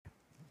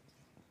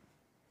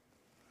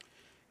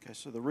Okay,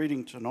 so the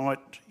reading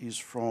tonight is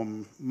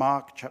from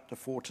Mark chapter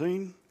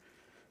 14,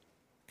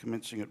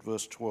 commencing at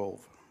verse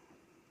 12.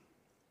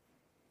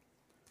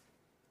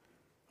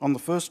 On the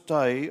first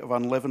day of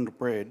unleavened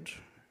bread,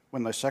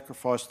 when they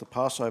sacrificed the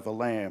Passover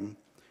lamb,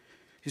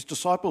 his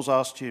disciples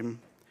asked him,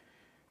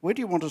 "Where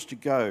do you want us to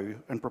go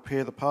and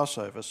prepare the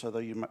Passover so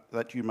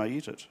that you may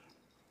eat it?"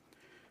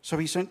 So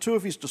he sent two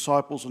of his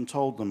disciples and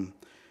told them,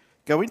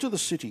 "Go into the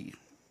city,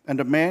 and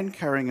a man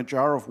carrying a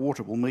jar of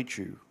water will meet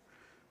you.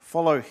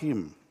 Follow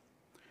him.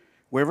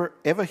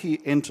 Wherever he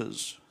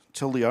enters,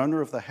 tell the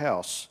owner of the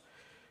house,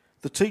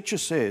 'The teacher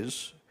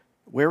says,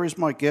 where is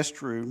my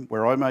guest room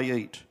where I may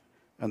eat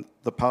and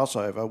the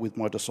Passover with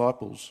my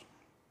disciples?'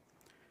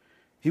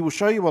 He will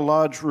show you a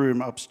large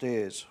room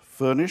upstairs,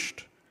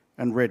 furnished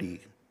and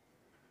ready.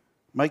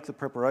 Make the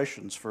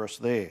preparations for us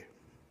there."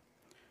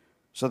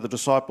 So the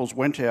disciples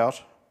went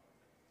out,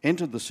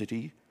 entered the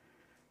city,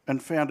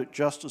 and found it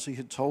just as he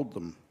had told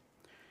them,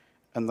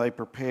 and they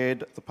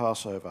prepared the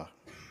Passover.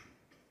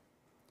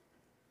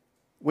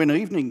 When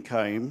evening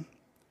came,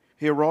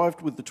 he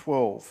arrived with the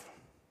 12.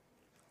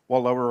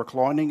 While they were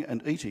reclining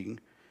and eating,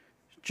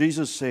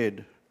 Jesus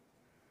said,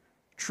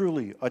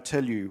 "Truly, I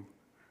tell you,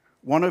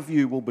 one of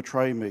you will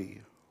betray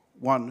me,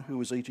 one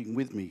who is eating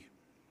with me."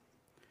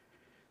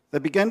 They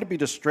began to be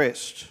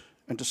distressed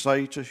and to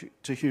say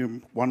to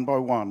him one by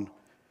one,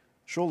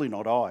 "Surely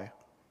not I."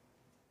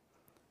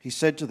 He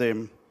said to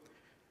them,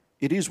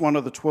 "It is one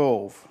of the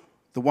 12,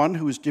 the one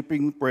who is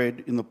dipping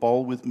bread in the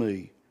bowl with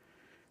me.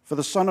 For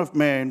the Son of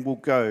Man will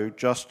go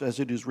just as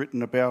it is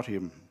written about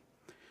him.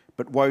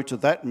 But woe to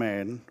that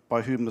man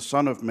by whom the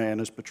Son of Man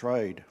is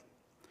betrayed.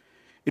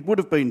 It would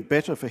have been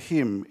better for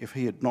him if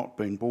he had not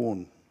been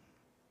born."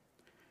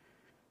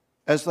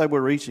 As they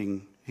were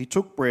eating, he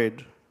took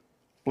bread,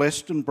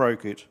 blessed and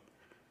broke it,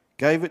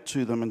 gave it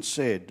to them and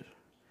said,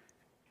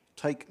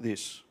 "Take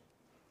this.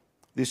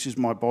 This is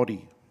my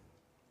body."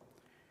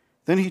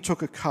 Then he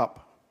took a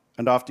cup,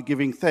 and after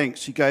giving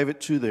thanks, he gave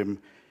it to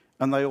them,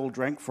 and they all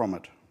drank from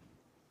it.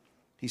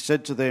 He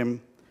said to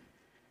them,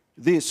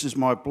 "This is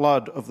my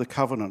blood of the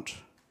covenant,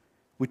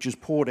 which is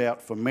poured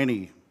out for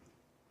many.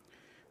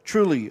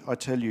 Truly, I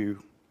tell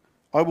you,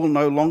 I will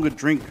no longer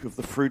drink of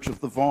the fruit of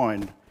the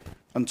vine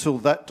until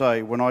that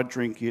day when I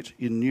drink it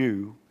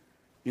anew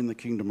in the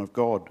kingdom of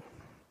God."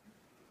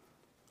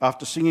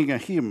 After singing a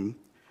hymn,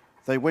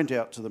 they went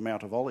out to the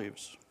Mount of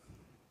Olives.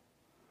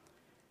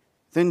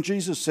 Then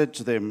Jesus said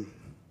to them,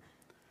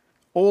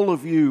 "All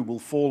of you will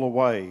fall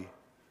away,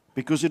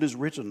 because it is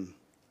written,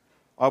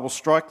 'I will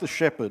strike the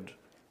shepherd,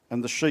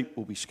 and the sheep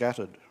will be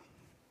scattered.'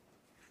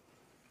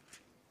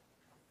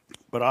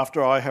 But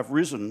after I have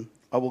risen,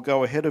 I will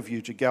go ahead of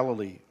you to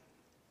Galilee."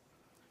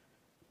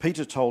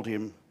 Peter told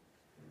him,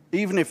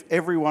 "Even if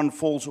everyone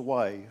falls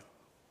away,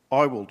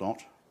 I will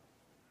not."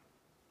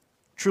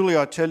 "Truly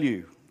I tell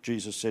you,"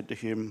 Jesus said to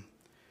him,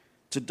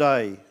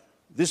 "today,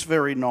 this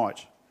very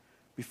night,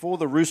 before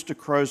the rooster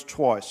crows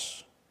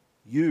twice,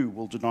 you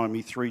will deny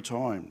me 3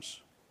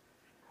 times."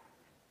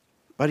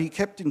 But he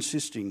kept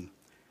insisting,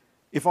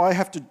 "If I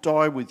have to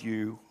die with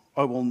you,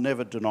 I will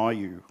never deny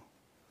you."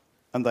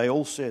 And they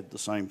all said the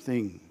same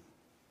thing.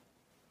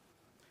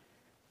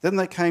 Then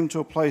they came to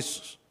a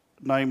place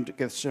named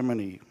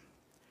Gethsemane,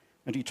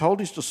 and he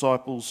told his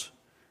disciples,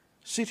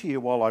 "Sit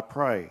here while I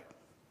pray."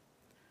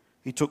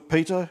 He took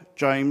Peter,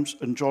 James,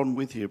 and John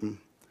with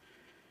him,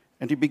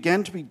 and he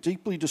began to be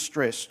deeply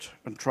distressed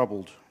and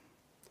troubled.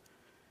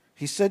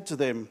 He said to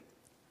them,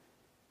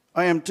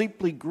 "I am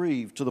deeply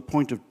grieved to the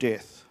point of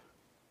death.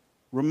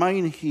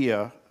 Remain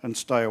here and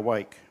stay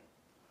awake."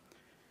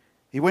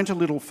 He went a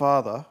little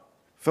farther,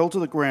 fell to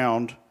the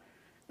ground,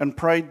 and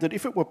prayed that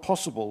if it were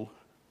possible,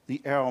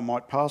 the hour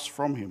might pass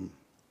from him.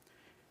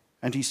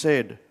 And he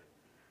said,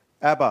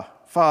 "Abba,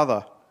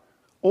 Father,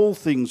 all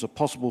things are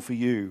possible for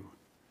you.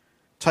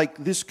 Take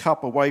this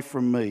cup away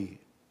from me.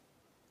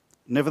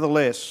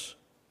 Nevertheless,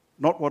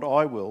 not what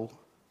I will,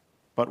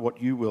 but what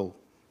you will."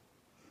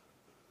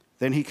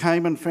 Then he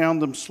came and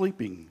found them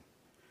sleeping.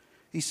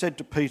 He said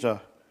to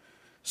Peter,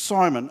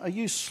 "Simon, are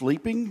you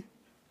sleeping?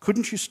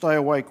 Couldn't you stay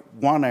awake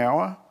 1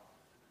 hour?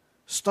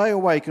 Stay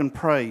awake and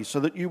pray so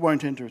that you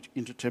won't enter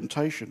into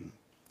temptation.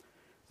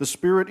 The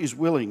spirit is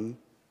willing,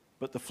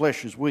 but the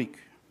flesh is weak."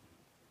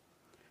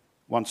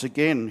 Once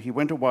again he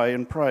went away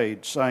and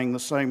prayed, saying the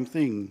same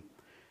thing.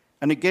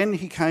 And again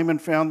he came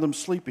and found them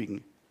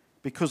sleeping,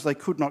 because they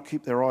could not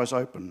keep their eyes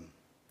open.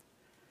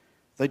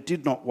 They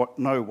did not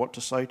know what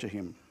to say to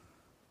him.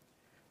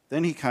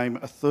 Then he came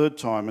a third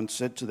time and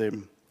said to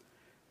them,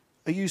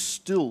 "Are you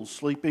still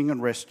sleeping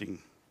and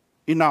resting?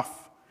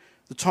 Enough,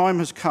 the time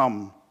has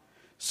come.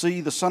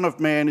 See, the Son of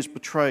Man is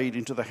betrayed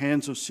into the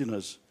hands of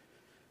sinners.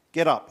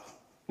 Get up,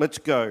 let's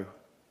go.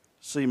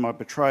 See, my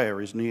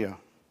betrayer is near."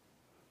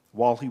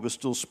 While he was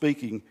still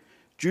speaking,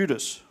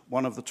 Judas,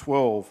 one of the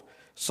 12,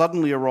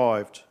 suddenly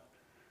arrived.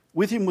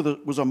 With him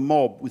was a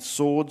mob with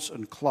swords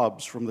and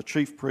clubs from the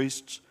chief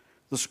priests,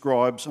 the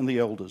scribes, and the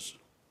elders.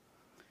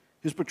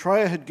 His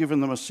betrayer had given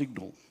them a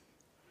signal.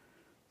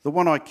 "The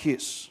one I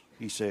kiss,"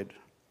 he said.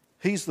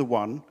 "He's the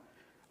one.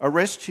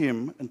 "Arrest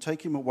him and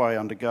take him away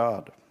under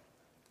guard."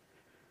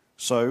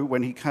 So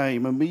when he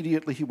came,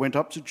 immediately he went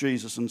up to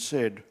Jesus and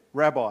said,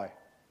 "Rabbi,"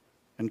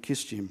 and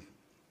kissed him.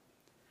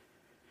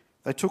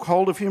 They took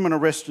hold of him and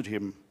arrested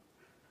him.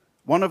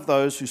 One of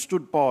those who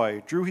stood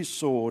by drew his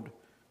sword,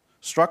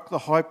 struck the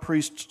high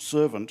priest's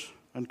servant,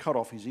 and cut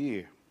off his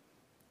ear.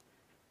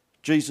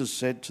 Jesus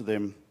said to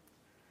them,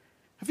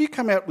 "Have you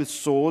come out with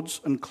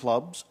swords and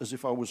clubs as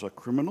if I was a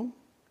criminal,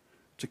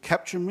 to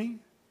capture me?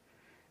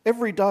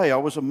 Every day I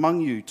was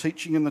among you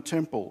teaching in the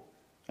temple,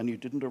 and you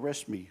didn't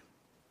arrest me.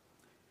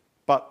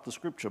 But the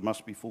scripture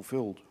must be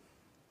fulfilled."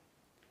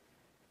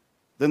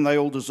 Then they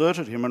all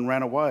deserted him and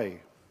ran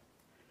away.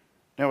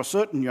 Now a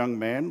certain young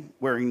man,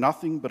 wearing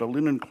nothing but a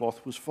linen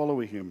cloth, was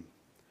following him.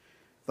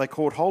 They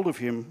caught hold of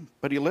him,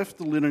 but he left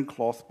the linen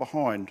cloth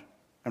behind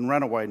and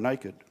ran away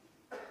naked.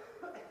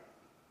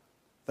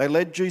 They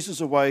led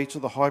Jesus away to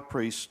the high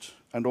priest,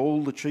 and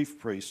all the chief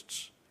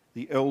priests,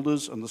 the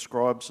elders and the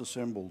scribes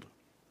assembled.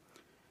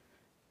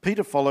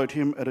 Peter followed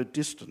him at a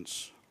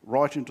distance,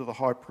 right into the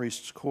high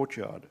priest's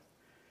courtyard.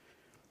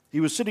 He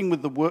was sitting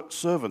with the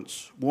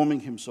servants,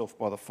 warming himself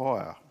by the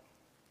fire.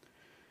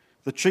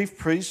 The chief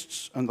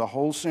priests and the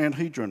whole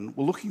Sanhedrin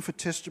were looking for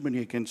testimony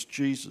against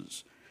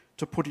Jesus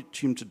to put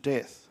him to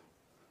death,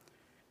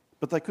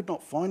 but they could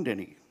not find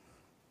any.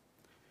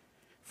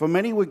 For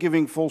many were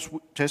giving false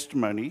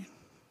testimony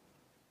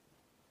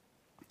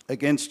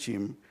against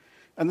him,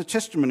 and the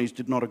testimonies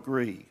did not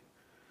agree.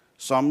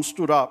 Some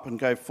stood up and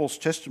gave false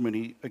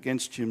testimony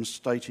against him,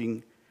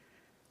 stating,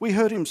 "We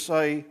heard him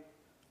say,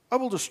 'I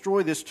will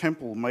destroy this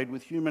temple made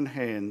with human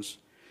hands,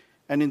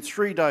 and in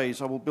 3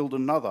 days I will build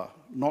another,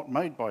 not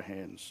made by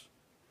hands.'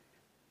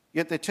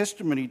 Yet their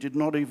testimony did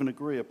not even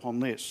agree upon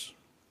this."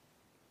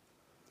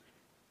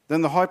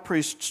 Then the high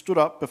priest stood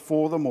up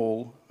before them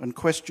all and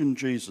questioned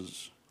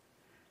Jesus.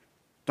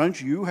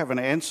 "Don't you have an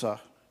answer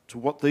to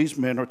what these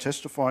men are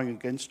testifying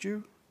against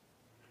you?"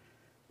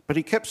 But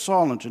he kept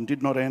silent and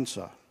did not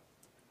answer.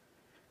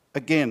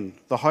 Again,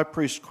 the high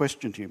priest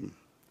questioned him.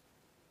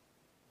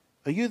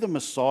 "Are you the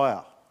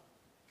Messiah,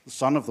 the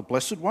Son of the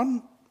Blessed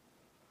One?"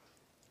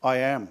 "I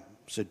am,"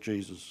 said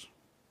Jesus.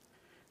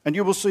 "And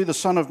you will see the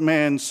Son of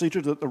Man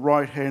seated at the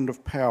right hand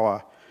of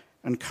power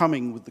and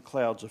coming with the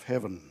clouds of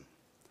heaven."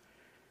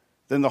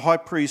 Then the high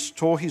priest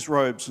tore his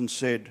robes and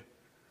said,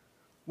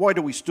 "Why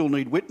do we still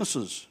need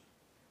witnesses?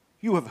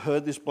 You have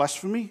heard this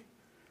blasphemy.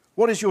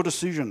 What is your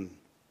decision?"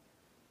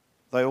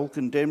 They all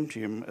condemned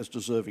him as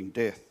deserving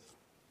death.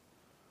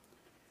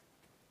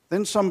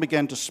 Then some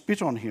began to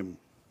spit on him,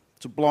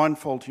 to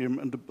blindfold him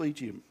and to beat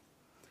him,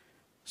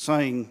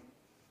 saying,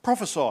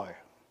 "Prophesy."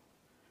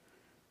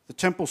 The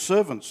temple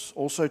servants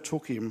also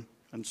took him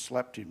and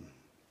slapped him.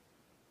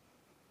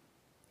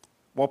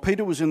 While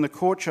Peter was in the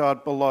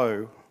courtyard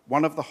below,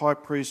 one of the high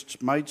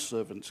priest's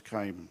maidservants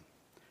came.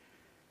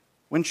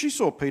 When she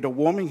saw Peter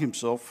warming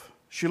himself,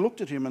 she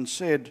looked at him and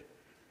said,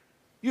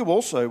 "You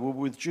also were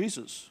with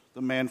Jesus,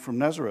 the man from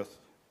Nazareth."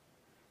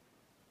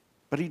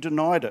 But he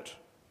denied it.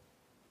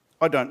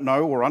 "I don't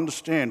know or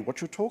understand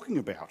what you're talking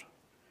about."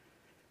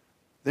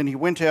 Then he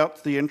went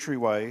out the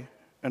entryway,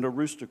 and a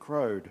rooster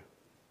crowed.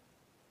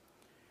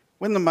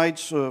 When the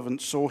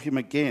maidservant saw him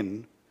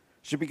again,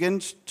 she began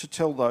to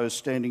tell those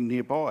standing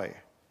nearby,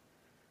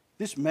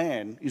 "This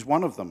man is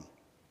one of them."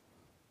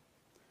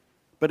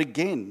 But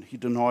again he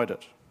denied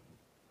it.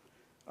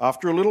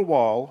 After a little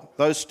while,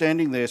 those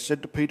standing there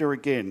said to Peter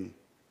again,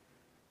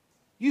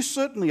 "You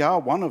certainly are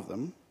one of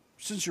them,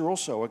 since you're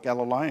also a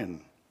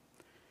Galilean."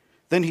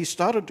 Then he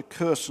started to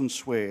curse and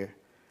swear,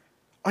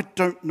 "I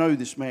don't know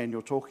this man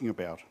you're talking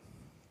about."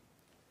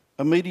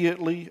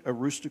 Immediately a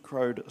rooster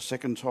crowed a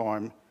second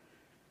time,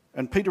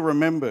 and Peter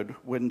remembered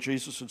when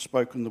Jesus had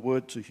spoken the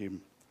word to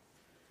him,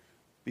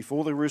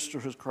 "Before the rooster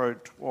has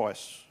crowed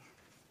twice,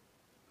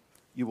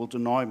 you will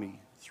deny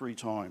me 3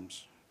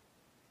 times."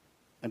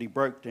 And he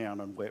broke down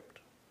and wept.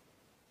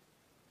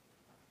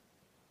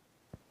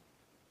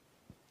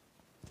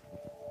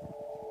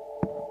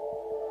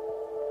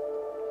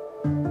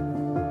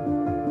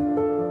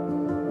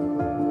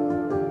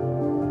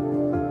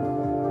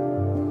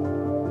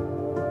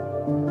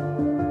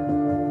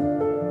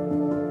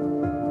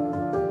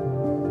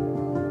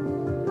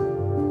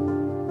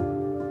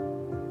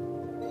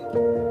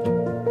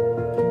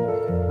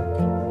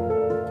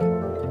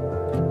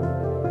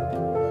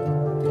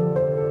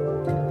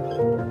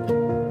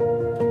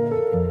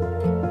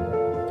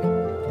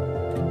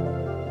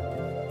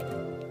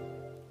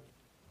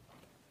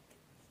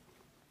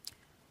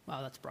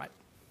 Wow, that's bright.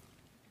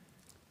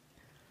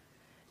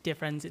 Dear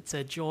friends, it's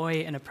a joy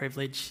and a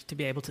privilege to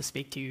be able to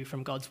speak to you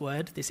from God's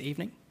Word this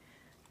evening.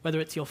 Whether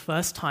it's your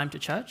first time to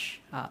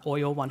church or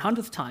your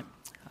 100th time,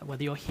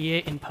 whether you're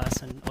here in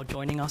person or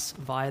joining us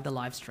via the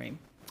live stream,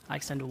 I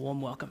extend a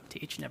warm welcome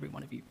to each and every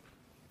one of you.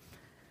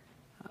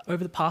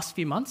 Over the past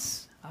few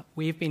months,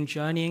 we've been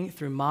journeying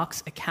through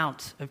Mark's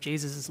account of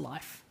Jesus'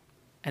 life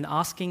and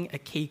asking a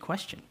key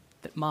question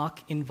that Mark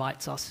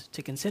invites us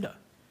to consider.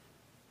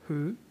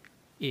 Who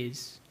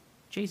is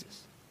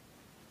Jesus?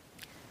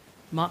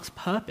 Mark's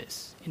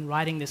purpose in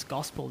writing this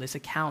gospel, this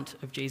account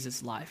of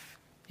Jesus' life,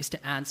 is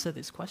to answer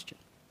this question.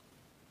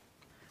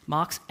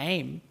 Mark's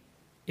aim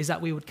is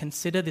that we would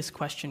consider this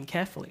question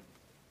carefully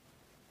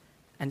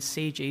and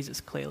see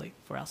Jesus clearly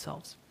for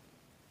ourselves.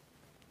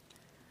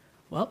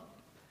 Well,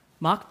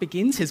 Mark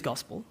begins his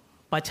gospel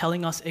by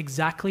telling us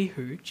exactly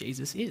who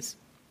Jesus is.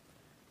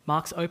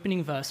 Mark's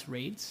opening verse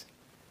reads,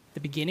 "The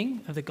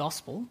beginning of the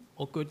gospel,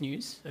 or good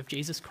news, of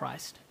Jesus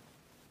Christ,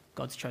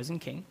 God's chosen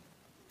King,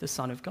 the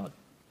Son of God."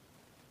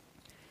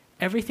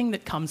 Everything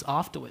that comes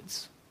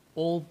afterwards,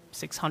 all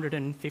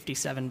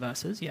 657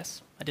 verses,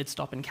 yes, I did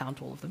stop and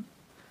count all of them,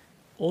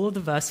 all of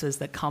the verses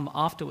that come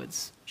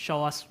afterwards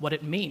show us what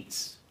it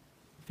means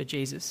for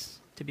Jesus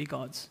to be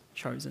God's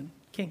chosen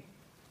King.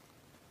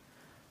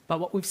 But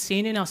what we've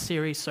seen in our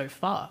series so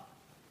far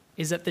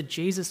is that the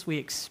Jesus we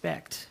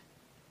expect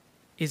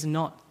is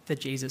not the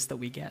Jesus that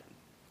we get.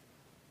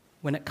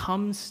 When it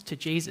comes to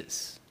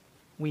Jesus,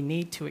 we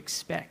need to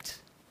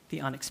expect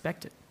the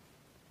unexpected.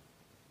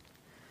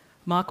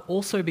 Mark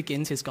also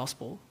begins his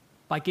gospel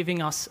by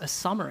giving us a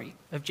summary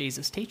of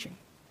Jesus' teaching.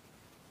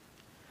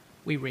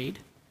 We read,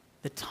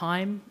 "The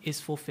time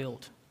is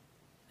fulfilled,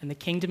 and the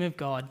kingdom of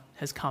God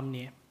has come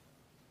near.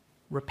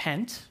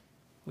 Repent,"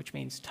 which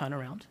means turn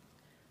around,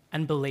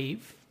 "and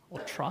believe," or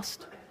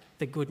trust,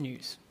 "the good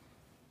news."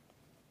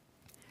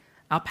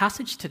 Our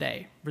passage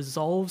today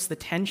resolves the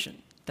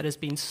tension that has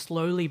been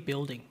slowly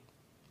building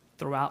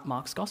throughout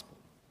Mark's gospel.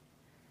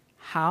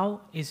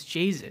 How is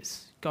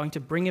Jesus going to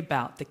bring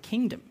about the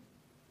kingdom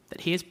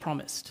that he has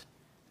promised,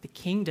 the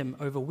kingdom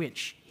over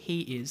which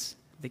he is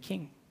the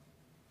king?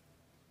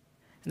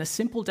 And the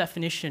simple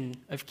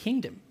definition of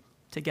kingdom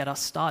to get us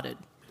started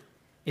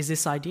is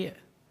this idea.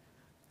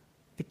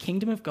 The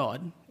kingdom of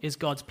God is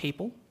God's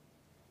people,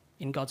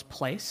 in God's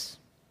place,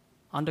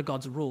 under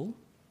God's rule,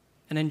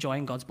 and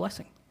enjoying God's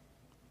blessing.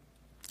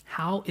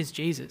 How is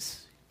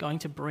Jesus going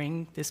to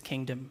bring this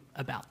kingdom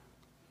about?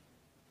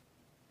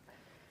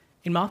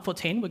 In Mark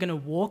 14, we're going to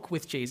walk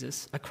with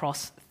Jesus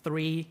across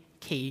 3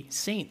 key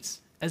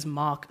scenes as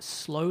Mark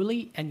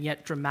slowly and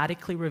yet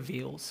dramatically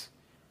reveals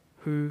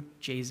who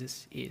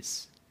Jesus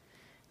is.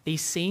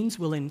 These scenes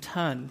will in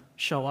turn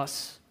show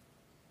us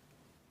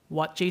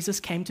what Jesus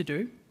came to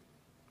do,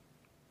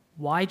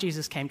 why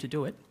Jesus came to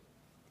do it,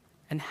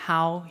 and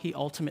how he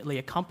ultimately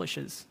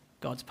accomplishes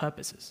God's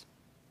purposes.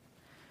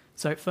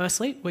 So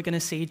firstly, we're going to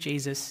see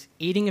Jesus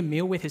eating a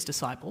meal with his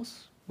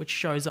disciples, which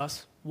shows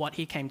us what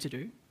he came to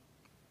do.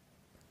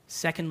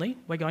 Secondly,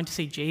 we're going to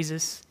see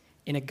Jesus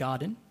in a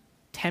garden,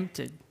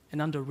 tempted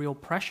and under real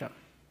pressure,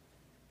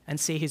 and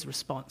see his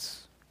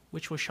response,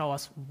 which will show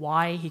us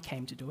why he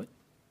came to do it.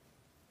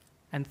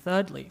 And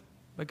thirdly,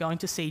 we're going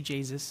to see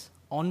Jesus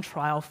on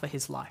trial for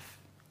his life,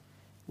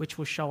 which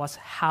will show us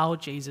how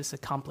Jesus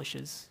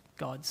accomplishes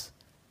God's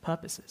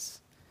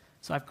purposes.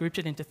 So I've grouped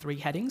it into 3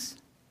 headings: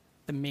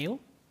 the meal,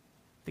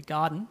 the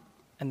garden,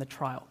 and the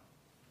trial.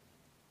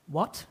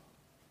 What,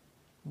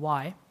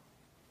 why,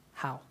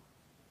 how?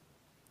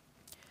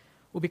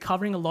 We'll be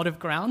covering a lot of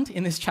ground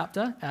in this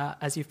chapter,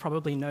 as you've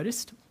probably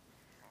noticed.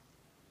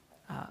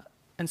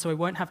 And so we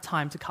won't have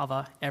time to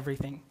cover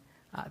everything.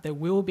 There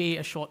will be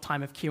a short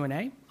time of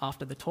Q&A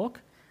after the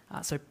talk,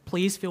 so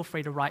please feel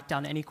free to write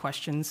down any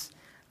questions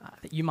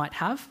that you might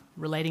have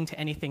relating to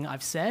anything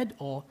I've said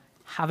or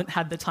haven't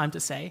had the time to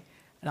say,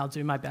 and I'll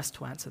do my best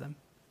to answer them.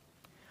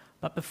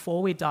 But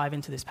before we dive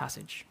into this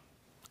passage,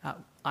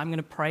 I'm going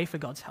to pray for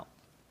God's help.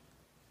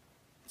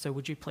 So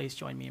would you please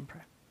join me in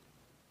prayer?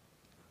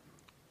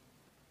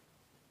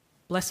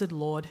 Blessed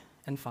Lord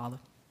and Father,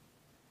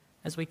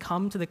 as we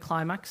come to the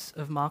climax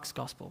of Mark's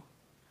gospel,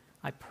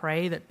 I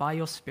pray that by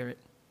your Spirit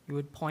you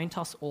would point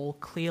us all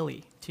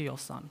clearly to your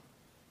Son.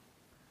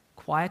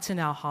 Quieten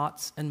our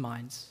hearts and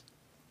minds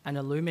and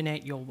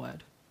illuminate your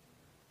word,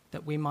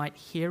 that we might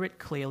hear it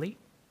clearly,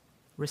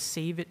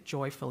 receive it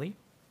joyfully,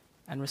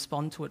 and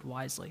respond to it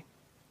wisely,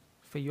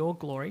 for your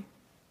glory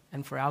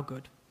and for our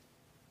good.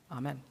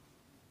 Amen.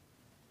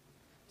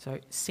 So,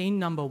 scene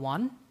number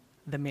 1,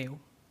 the meal.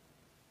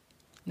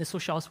 This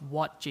will show us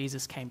what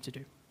Jesus came to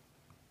do.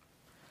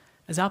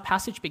 As our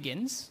passage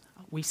begins,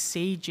 we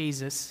see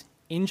Jesus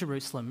in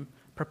Jerusalem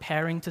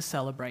preparing to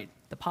celebrate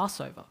the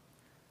Passover.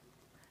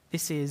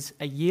 This is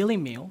a yearly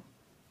meal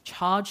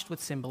charged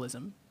with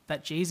symbolism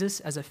that Jesus,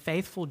 as a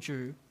faithful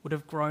Jew, would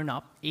have grown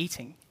up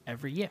eating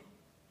every year.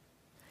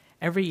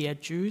 Every year,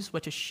 Jews were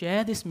to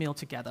share this meal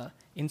together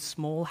in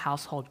small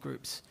household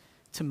groups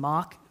to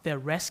mark their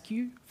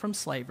rescue from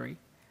slavery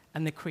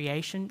and the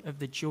creation of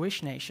the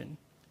Jewish nation,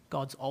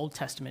 God's Old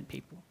Testament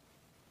people.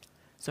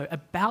 So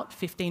about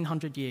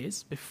 1,500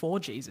 years before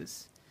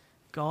Jesus,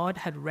 God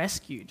had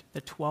rescued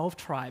the 12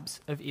 tribes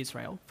of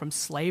Israel from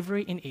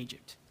slavery in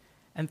Egypt,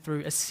 and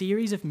through a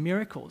series of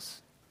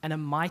miracles and a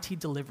mighty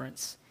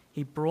deliverance,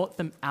 he brought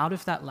them out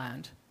of that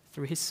land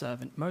through his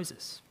servant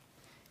Moses.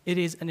 It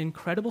is an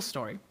incredible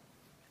story,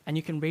 and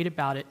you can read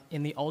about it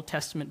in the Old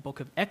Testament book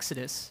of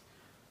Exodus,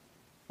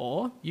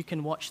 or you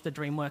can watch the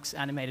DreamWorks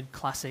animated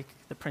classic,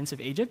 The Prince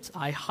of Egypt.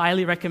 I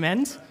highly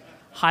recommend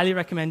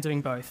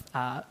doing both.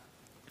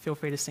 feel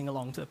free to sing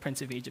along to the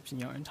Prince of Egypt in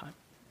your own time.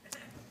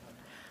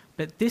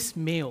 But this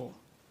meal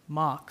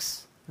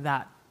marks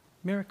that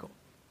miracle.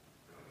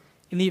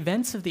 In the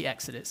events of the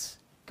Exodus,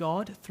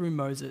 God, through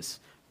Moses,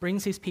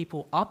 brings his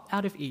people up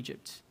out of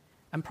Egypt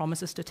and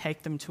promises to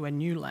take them to a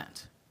new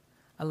land,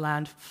 a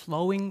land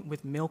flowing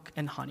with milk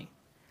and honey,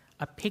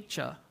 a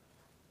picture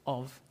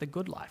of the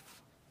good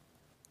life.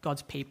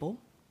 God's people,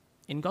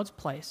 in God's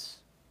place,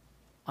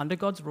 under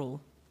God's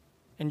rule,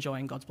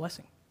 enjoying God's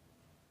blessing.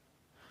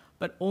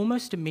 But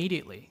almost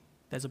immediately,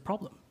 there's a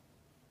problem.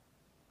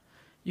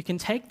 You can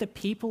take the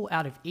people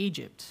out of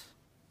Egypt,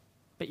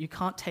 but you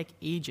can't take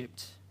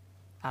Egypt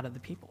out of the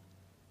people.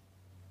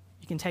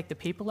 You can take the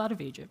people out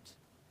of Egypt,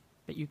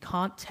 but you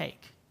can't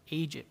take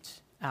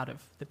Egypt out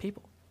of the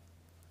people.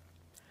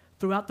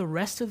 Throughout the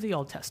rest of the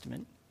Old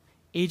Testament,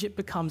 Egypt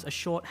becomes a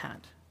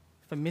shorthand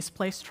for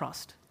misplaced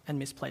trust and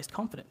misplaced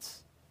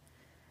confidence.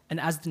 And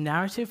as the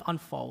narrative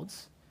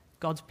unfolds,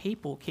 God's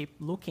people keep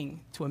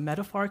looking to a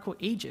metaphorical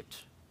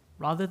Egypt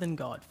rather than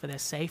God for their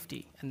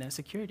safety and their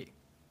security.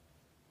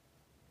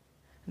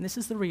 And this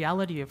is the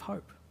reality of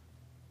hope.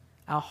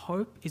 Our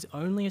hope is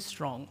only as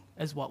strong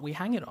as what we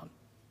hang it on.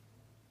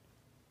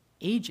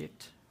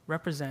 Egypt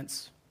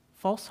represents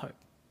false hope,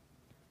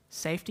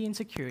 safety and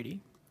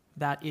security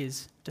that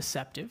is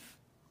deceptive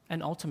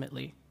and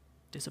ultimately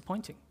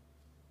disappointing.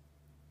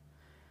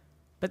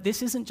 But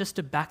this isn't just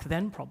a back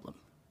then problem.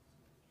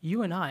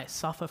 You and I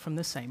suffer from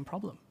the same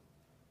problem.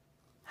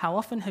 How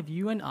often have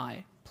you and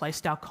I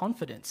placed our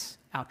confidence,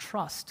 our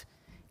trust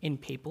in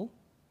people,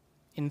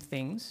 in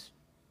things,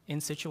 in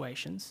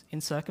situations,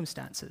 in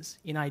circumstances,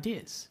 in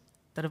ideas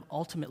that have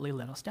ultimately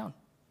let us down?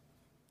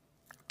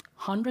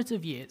 Hundreds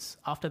of years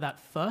after that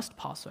first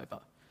Passover,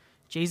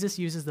 Jesus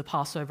uses the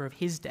Passover of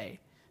his day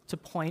to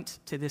point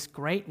to this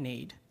great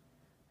need,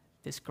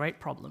 this great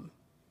problem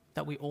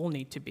that we all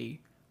need to be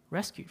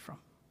rescued from.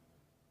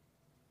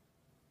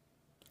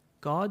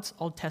 God's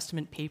Old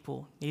Testament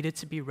people needed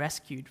to be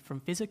rescued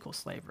from physical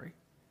slavery.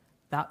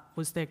 That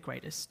was their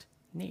greatest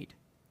need.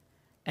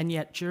 And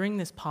yet, during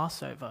this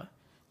Passover,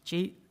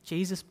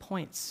 Jesus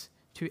points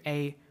to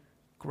a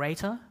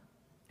greater,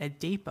 a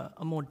deeper,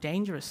 a more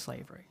dangerous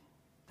slavery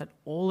that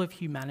all of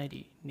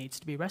humanity needs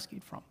to be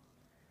rescued from.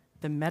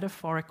 The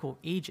metaphorical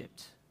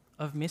Egypt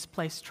of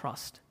misplaced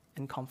trust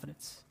and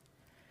confidence.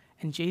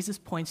 And Jesus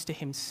points to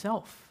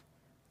himself,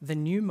 the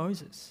new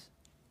Moses,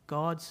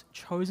 God's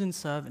chosen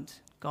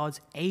servant,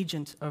 God's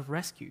agent of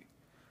rescue,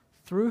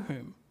 through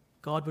whom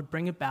God would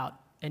bring about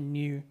a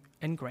new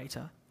and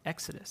greater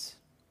Exodus.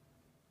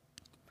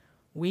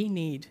 We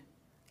need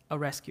a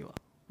rescuer.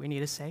 We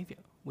need a savior.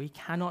 We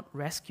cannot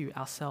rescue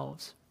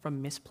ourselves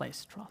from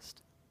misplaced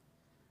trust.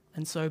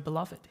 And so,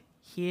 beloved,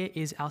 here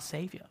is our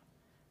savior,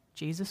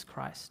 Jesus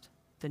Christ,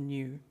 the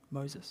new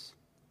Moses.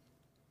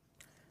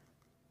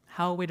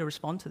 How are we to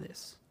respond to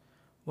this?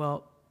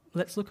 Well,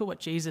 let's look at what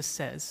Jesus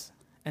says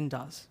and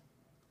does.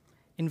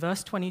 In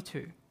verse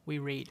 22, we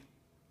read,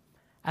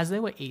 "As they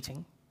were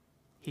eating,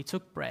 he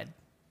took bread,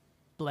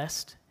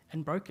 blessed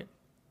and broke it.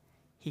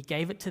 He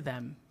gave it to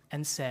them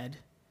and said,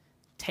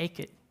 'Take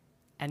it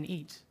and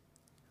eat.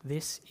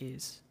 This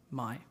is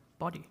my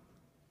body.'"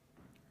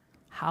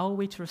 How are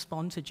we to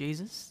respond to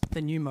Jesus,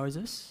 the new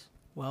Moses?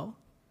 Well,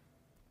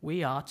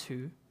 we are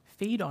to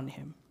feed on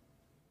him.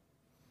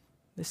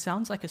 This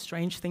sounds like a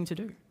strange thing to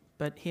do,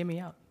 but hear me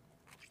out.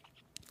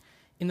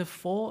 In the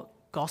 4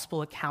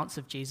 gospel accounts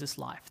of Jesus'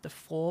 life, the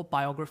 4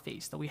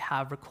 biographies that we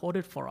have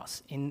recorded for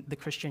us in the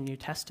Christian New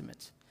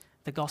Testament,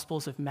 the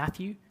Gospels of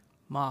Matthew,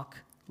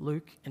 Mark,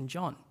 Luke, and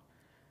John,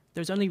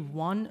 there's only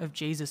one of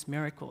Jesus'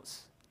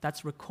 miracles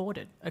that's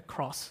recorded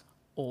across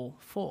all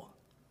 4.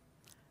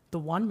 The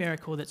one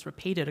miracle that's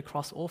repeated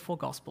across all 4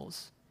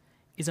 Gospels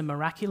is a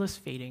miraculous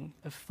feeding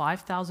of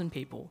 5,000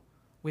 people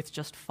with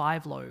just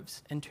 5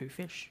 loaves and 2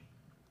 fish.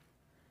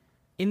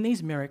 In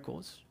these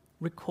miracles,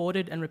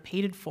 recorded and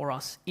repeated for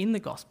us in the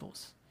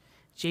Gospels,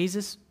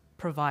 Jesus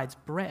provides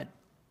bread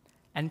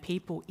and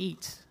people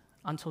eat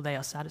until they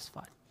are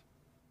satisfied.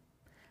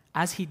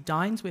 As he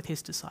dines with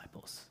his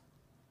disciples,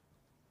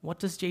 what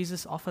does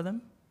Jesus offer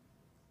them?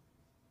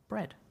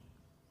 Bread.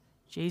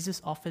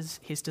 Jesus offers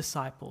his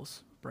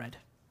disciples bread,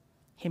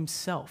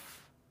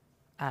 himself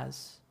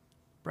as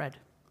bread.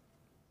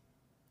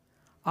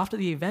 After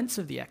the events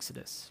of the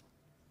Exodus,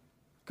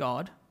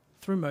 God,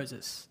 through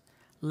Moses,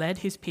 led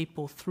his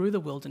people through the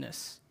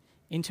wilderness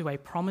into a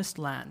promised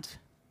land.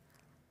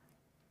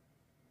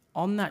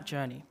 On that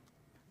journey,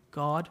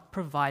 God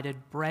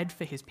provided bread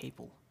for his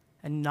people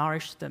and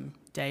nourished them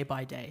day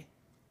by day.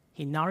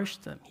 He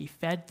nourished them, he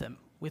fed them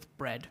with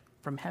bread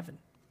from heaven.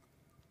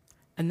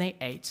 And they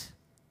ate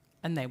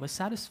and they were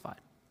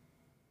satisfied.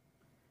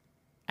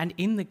 And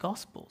in the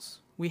Gospels,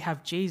 we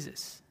have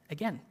Jesus,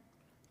 again,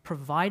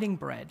 providing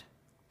bread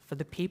for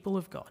the people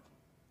of God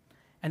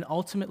and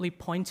ultimately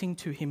pointing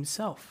to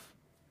himself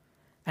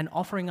and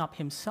offering up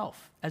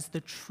himself as the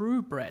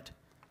true bread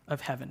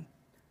of heaven,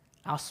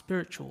 our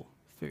spiritual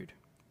food.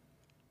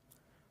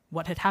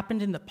 What had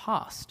happened in the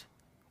past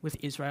with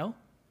Israel,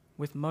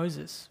 with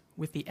Moses,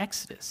 with the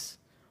Exodus,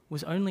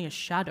 was only a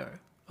shadow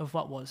of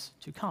what was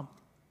to come.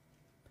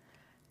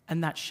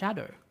 And that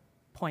shadow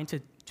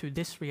pointed to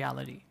this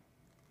reality,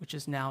 which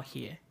is now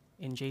here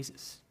in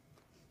Jesus.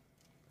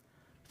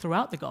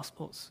 Throughout the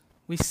Gospels,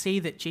 we see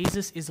that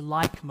Jesus is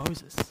like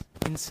Moses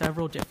in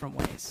several different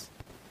ways.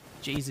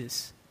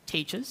 Jesus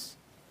teaches,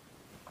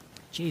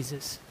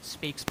 Jesus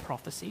speaks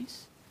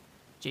prophecies,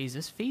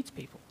 Jesus feeds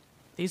people.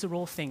 These are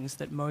all things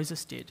that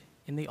Moses did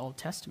in the Old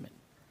Testament.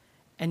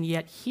 And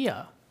yet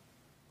here,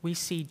 we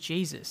see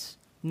Jesus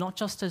not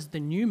just as the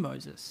new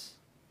Moses,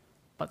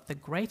 but the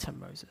greater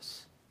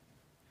Moses.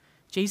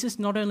 Jesus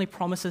not only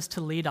promises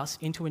to lead us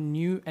into a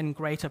new and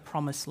greater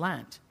promised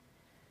land,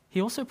 he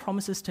also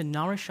promises to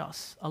nourish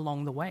us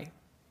along the way.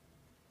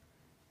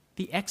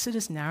 The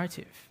Exodus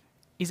narrative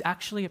is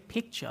actually a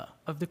picture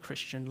of the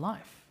Christian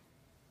life.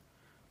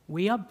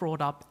 We are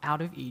brought up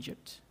out of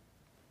Egypt,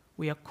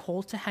 we are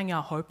called to hang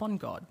our hope on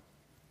God,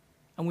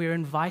 and we are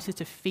invited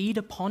to feed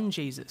upon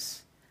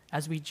Jesus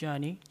as we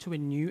journey to a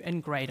new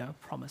and greater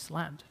promised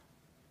land.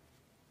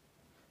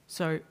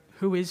 So,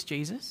 who is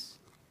Jesus?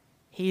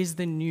 He is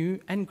the new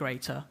and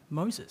greater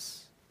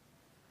Moses.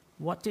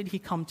 What did he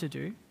come to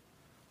do?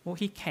 Well,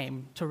 he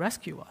came to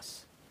rescue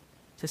us,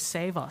 to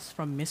save us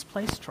from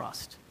misplaced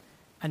trust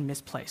and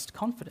misplaced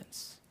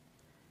confidence,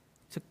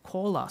 to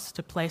call us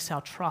to place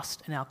our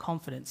trust and our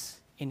confidence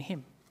in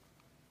him.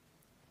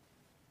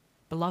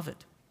 Beloved,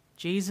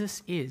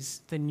 Jesus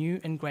is the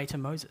new and greater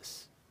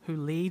Moses, who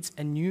leads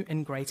a new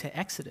and greater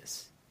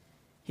Exodus.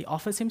 He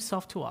offers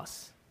himself to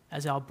us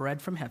as our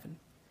bread from heaven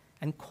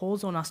and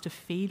calls on us to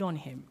feed on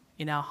him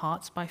in our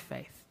hearts by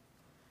faith,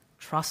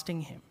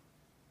 trusting him.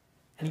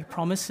 And he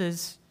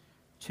promises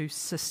to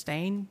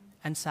sustain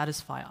and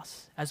satisfy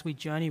us as we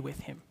journey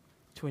with him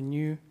to a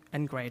new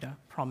and greater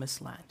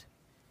promised land.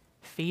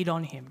 Feed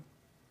on him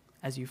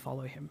as you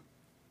follow him.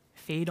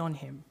 Feed on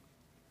him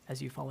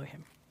as you follow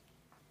him.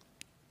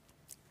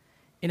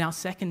 In our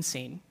second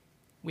scene,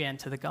 we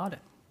enter the garden.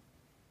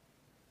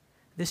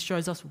 This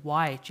shows us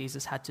why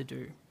Jesus had to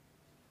do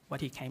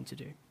what he came to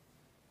do.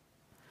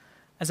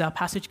 As our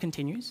passage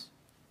continues,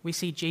 we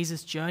see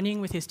Jesus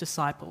journeying with his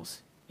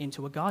disciples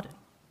into a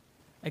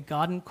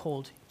garden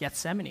called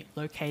Gethsemane,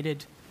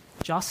 located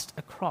just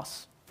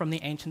across from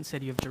the ancient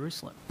city of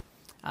Jerusalem.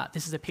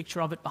 This is a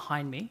picture of it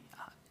behind me.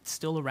 It's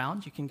still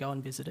around. You can go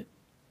and visit it.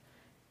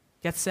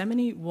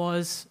 Gethsemane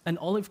was an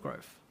olive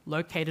grove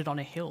located on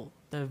a hill,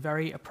 the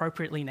very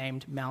appropriately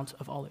named Mount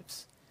of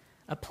Olives,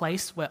 a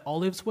place where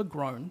olives were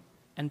grown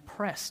and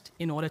pressed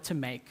in order to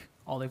make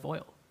olive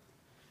oil.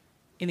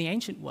 In the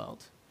ancient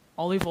world,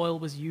 olive oil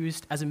was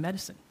used as a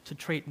medicine to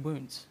treat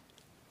wounds.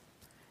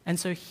 And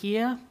so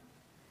here,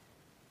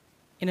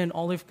 in an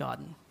olive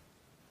garden,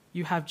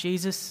 you have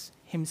Jesus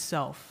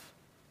himself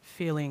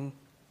feeling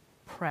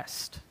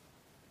pressed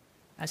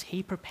as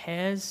he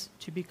prepares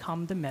to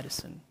become the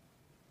medicine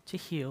to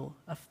heal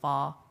a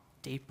far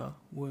deeper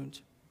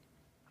wound.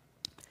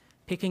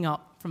 Picking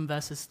up from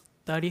verses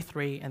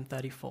 33 and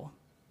 34,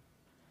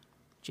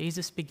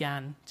 Jesus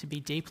began to be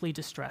deeply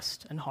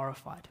distressed and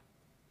horrified.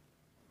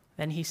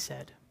 Then he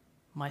said,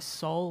 "My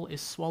soul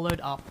is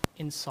swallowed up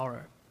in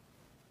sorrow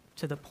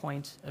to the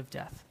point of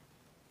death."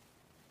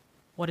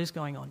 What is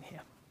going on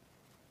here?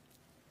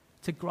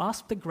 To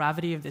grasp the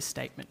gravity of this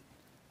statement,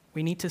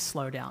 we need to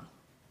slow down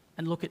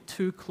and look at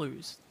two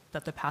clues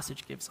that the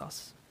passage gives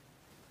us.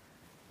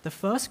 The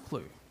first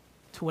clue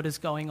to what is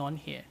going on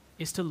here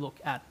is to look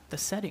at the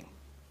setting,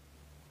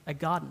 a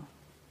garden.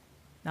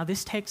 Now,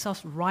 this takes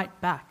us right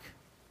back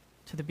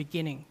to the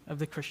beginning of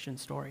the Christian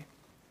story.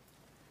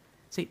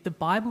 See, the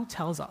Bible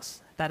tells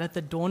us that at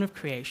the dawn of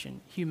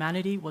creation,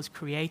 humanity was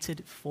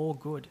created for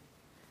good,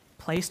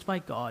 placed by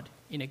God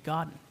in a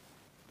garden,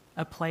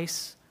 a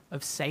place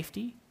of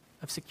safety,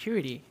 of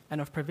security,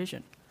 and of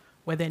provision,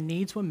 where their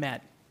needs were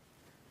met,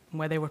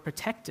 where they were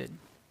protected,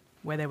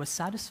 where they were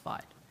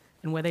satisfied,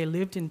 and where they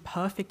lived in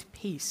perfect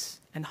peace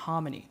and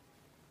harmony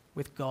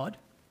with God,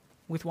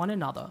 with one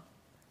another,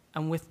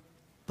 and with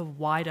the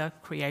wider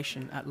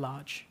creation at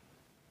large.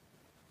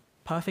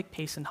 Perfect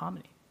peace and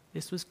harmony.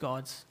 This was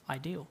God's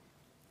ideal.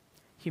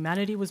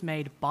 Humanity was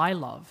made by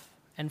love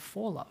and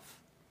for love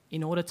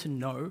in order to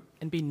know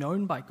and be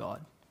known by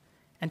God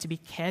and to be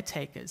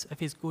caretakers of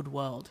his good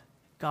world,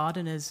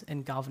 gardeners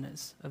and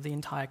governors of the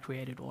entire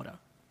created order.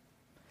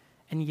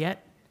 And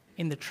yet,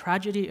 in the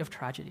tragedy of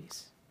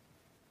tragedies,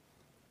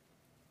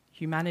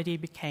 humanity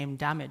became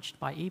damaged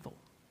by evil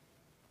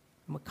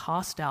and were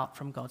cast out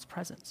from God's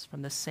presence,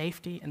 from the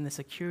safety and the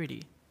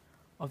security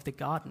of the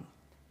garden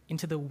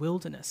into the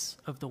wilderness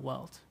of the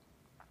world.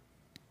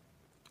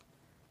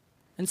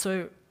 And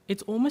so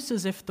it's almost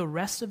as if the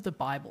rest of the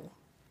Bible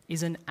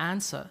is an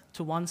answer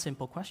to one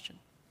simple question.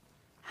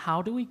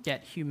 How do we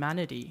get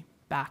humanity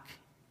back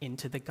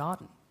into the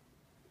garden?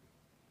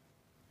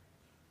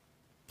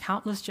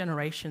 Countless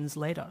generations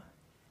later,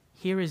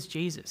 here is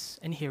Jesus,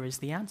 and here is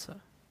the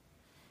answer.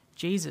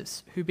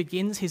 Jesus, who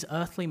begins his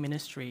earthly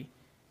ministry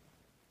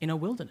in a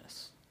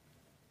wilderness,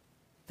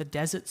 the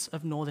deserts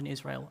of northern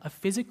Israel, a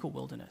physical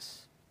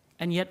wilderness,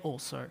 and yet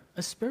also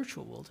a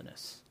spiritual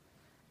wilderness,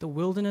 the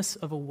wilderness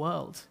of a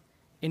world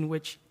in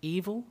which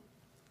evil,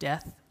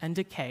 death, and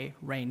decay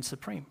reign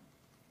supreme.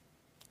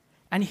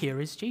 And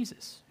here is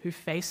Jesus, who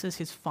faces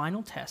his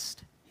final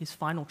test, his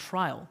final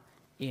trial,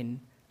 in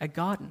a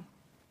garden.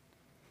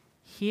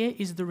 Here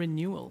is the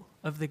renewal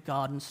of the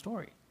garden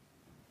story.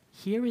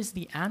 Here is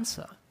the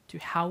answer to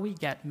how we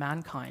get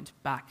mankind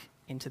back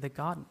into the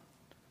garden,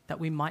 that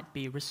we might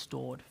be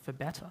restored for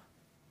better.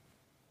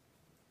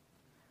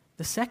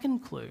 The second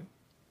clue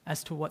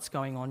as to what's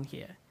going on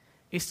here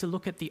is to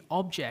look at the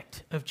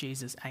object of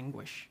Jesus'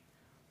 anguish.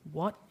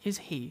 What is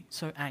he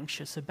so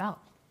anxious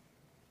about?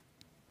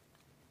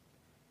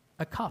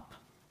 A cup.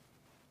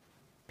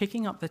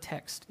 Picking up the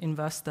text in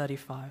verse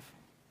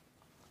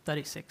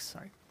 36,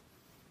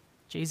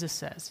 Jesus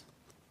says,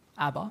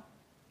 Abba,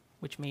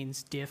 which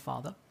means dear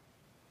Father,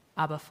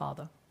 Abba,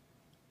 Father,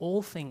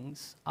 all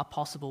things are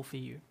possible for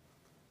you.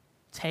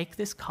 Take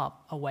this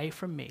cup away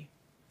from me,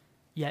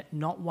 yet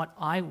not what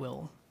I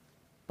will,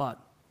 but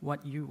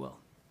what you will.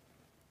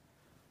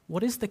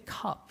 What is the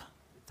cup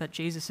that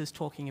Jesus is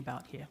talking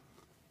about here?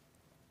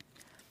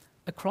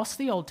 Across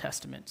the Old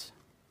Testament,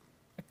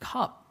 a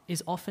cup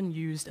is often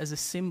used as a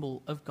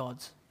symbol of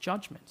God's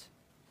judgment,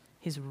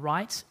 his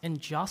right and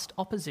just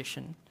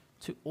opposition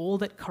to all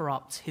that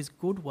corrupts his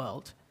good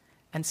world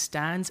and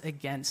stands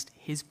against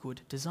his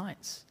good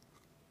designs: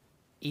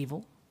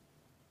 evil,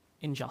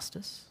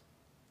 injustice,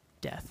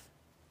 death,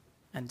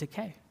 and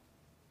decay.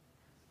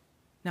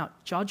 Now,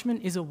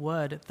 judgment is a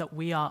word that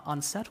we are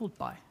unsettled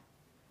by,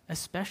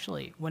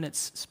 especially when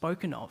it's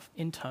spoken of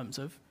in terms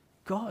of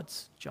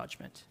God's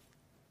judgment.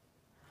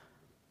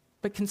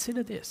 But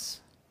consider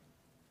this: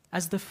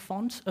 as the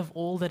font of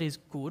all that is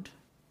good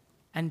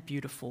and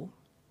beautiful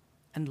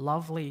and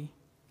lovely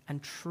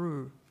and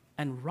true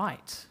and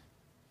right,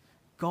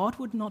 God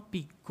would not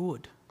be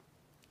good,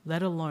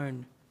 let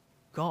alone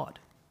God,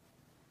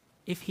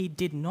 if he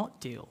did not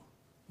deal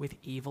with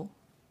evil,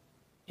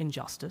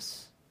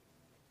 injustice,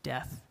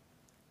 death,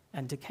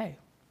 and decay.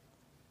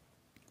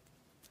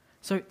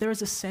 So there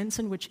is a sense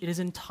in which it is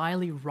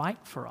entirely right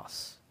for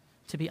us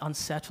to be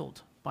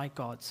unsettled by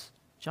God's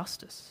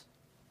justice.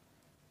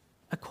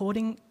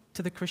 According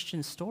to the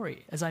Christian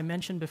story, as I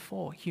mentioned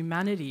before,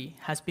 humanity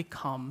has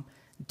become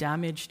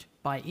damaged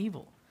by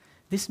evil.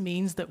 This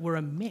means that we're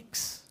a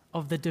mix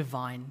of the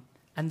divine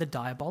and the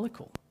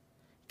diabolical,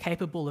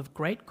 capable of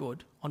great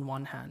good on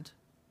one hand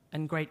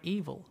and great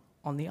evil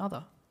on the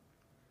other.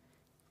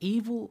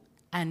 Evil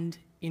and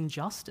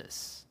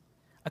injustice,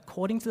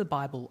 according to the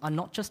Bible, are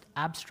not just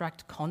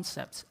abstract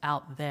concepts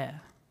out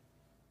there.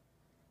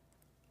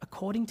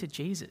 According to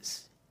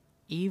Jesus,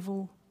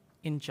 evil,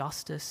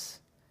 injustice,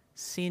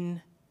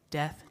 sin,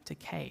 death,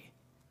 decay,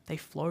 they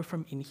flow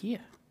from in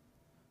here,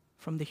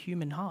 from the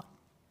human heart.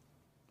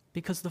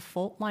 Because the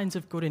fault lines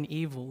of good and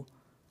evil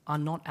are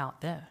not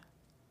out there.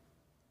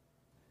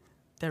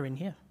 They're in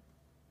here.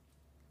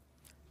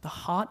 The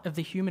heart of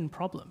the human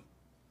problem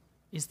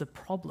is the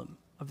problem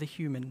of the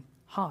human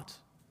heart.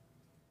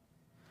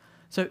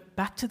 So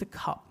back to the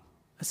cup,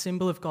 a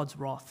symbol of God's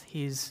wrath,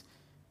 his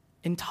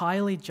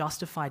entirely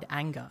justified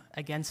anger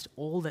against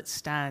all that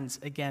stands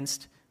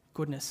against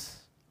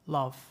goodness,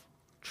 love,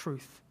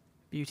 truth,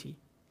 beauty.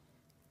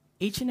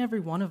 Each and every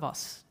one of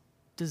us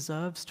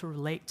deserves to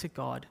relate to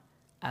God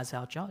as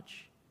our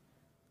judge.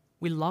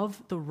 We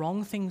love the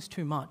wrong things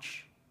too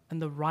much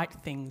and the right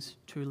things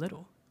too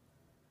little.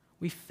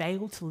 We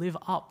fail to live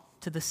up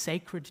to the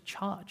sacred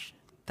charge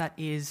that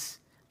is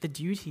the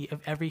duty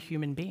of every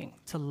human being,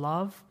 to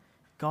love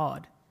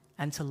God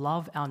and to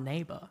love our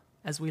neighbor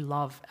as we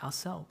love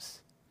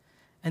ourselves.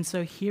 And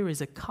so here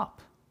is a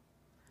cup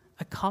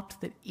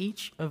that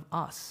each of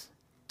us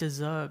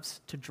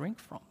deserves to drink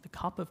from, the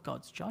cup of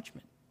God's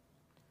judgment.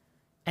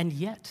 And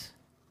yet,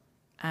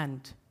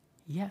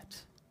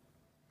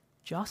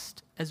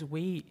 just as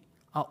we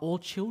are all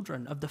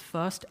children of the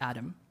first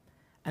Adam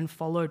and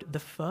followed the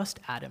first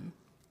Adam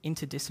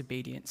into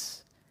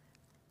disobedience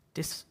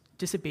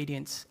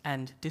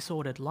and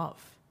disordered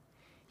love,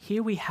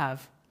 here we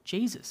have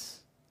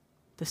Jesus,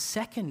 the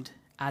second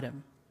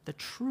Adam, the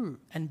true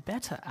and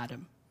better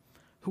Adam,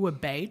 who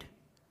obeyed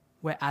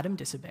where Adam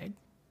disobeyed,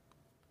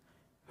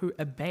 who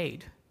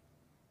obeyed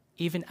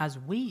even as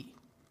we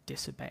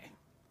disobey.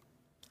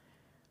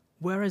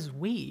 Whereas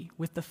we,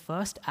 with the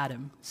first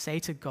Adam, say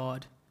to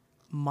God,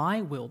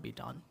 "My will be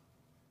done,"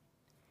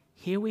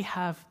 here we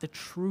have the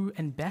true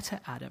and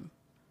better Adam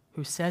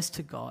who says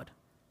to God,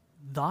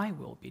 "Thy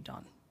will be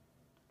done,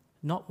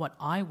 not what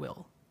I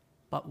will,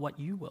 but what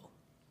you will."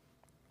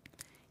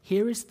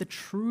 Here is the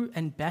true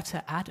and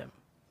better Adam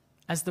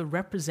as the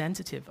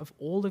representative of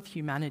all of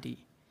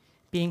humanity,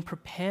 being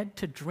prepared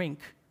to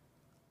drink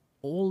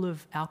all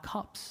of our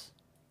cups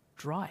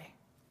dry.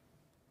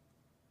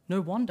 No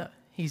wonder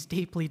he's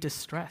deeply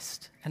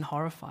distressed and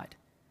horrified,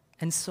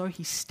 and so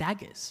he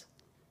staggers.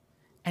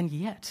 And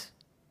yet,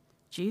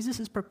 Jesus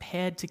is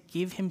prepared to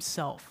give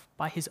himself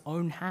by his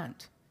own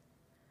hand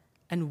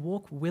and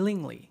walk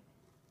willingly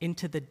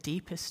into the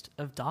deepest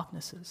of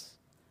darknesses,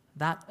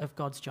 that of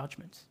God's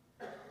judgment,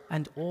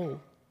 and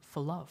all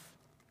for love.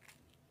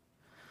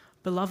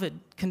 Beloved,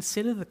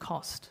 consider the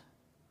cost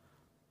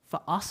for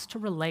us to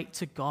relate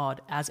to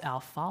God as our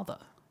Father.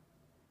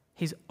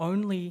 His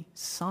only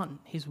Son,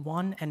 his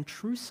one and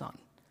true Son,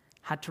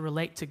 had to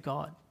relate to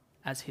God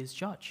as his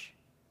judge.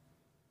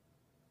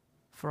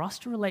 For us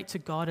to relate to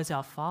God as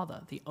our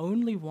Father, the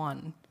only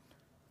one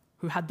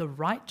who had the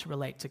right to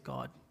relate to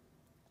God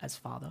as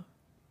Father,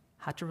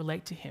 had to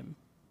relate to him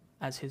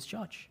as his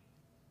judge.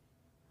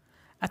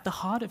 At the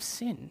heart of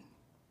sin,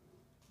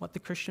 what the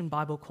Christian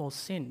Bible calls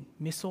sin,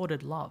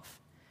 misordered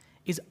love,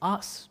 is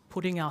us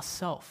putting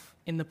ourselves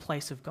in the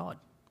place of God.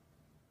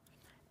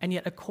 And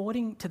yet,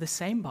 according to the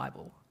same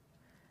Bible,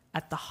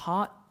 at the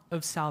heart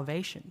of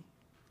salvation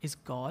is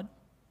God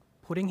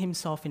putting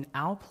himself in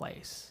our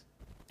place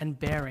and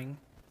bearing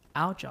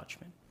our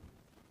judgment.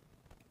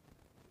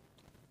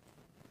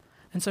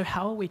 And so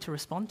how are we to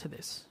respond to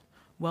this?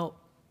 Well,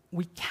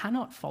 we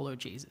cannot follow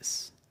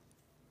Jesus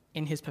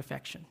in his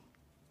perfection.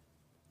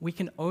 We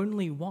can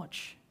only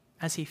watch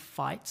as he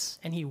fights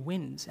and he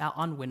wins our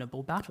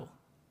unwinnable battle.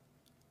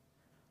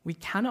 We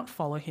cannot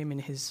follow him in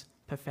his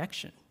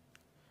perfection,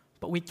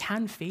 but we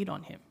can feed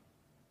on him,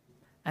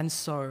 and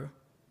so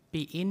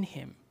be in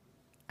him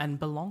and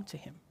belong to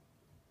him.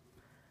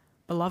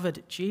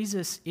 Beloved,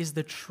 Jesus is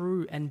the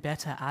true and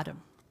better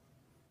Adam.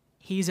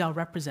 He is our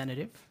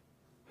representative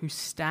who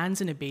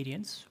stands in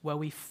obedience where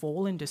we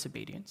fall in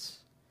disobedience,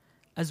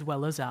 as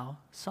well as our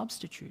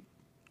substitute,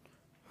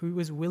 who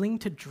was willing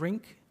to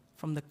drink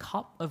from the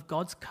cup of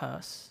God's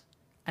curse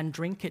and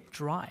drink it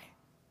dry,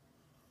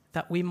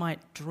 that we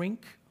might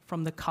drink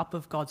from the cup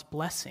of God's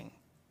blessing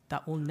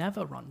that will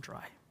never run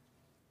dry.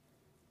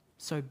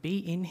 So be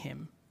in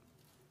him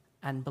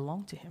and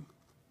belong to him.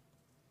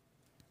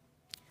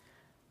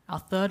 Our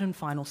third and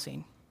final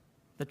scene,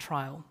 the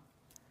trial.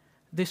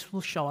 This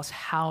will show us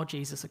how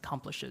Jesus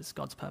accomplishes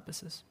God's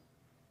purposes.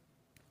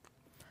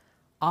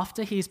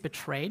 After he is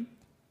betrayed,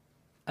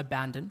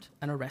 abandoned,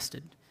 and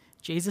arrested,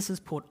 Jesus is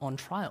put on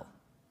trial.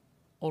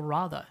 Or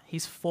rather,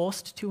 he's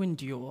forced to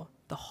endure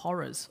the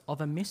horrors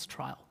of a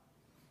mistrial,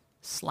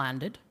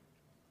 slandered,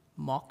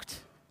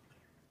 mocked,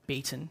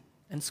 beaten,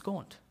 and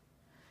scorned.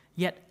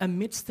 Yet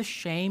amidst the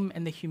shame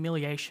and the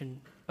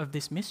humiliation of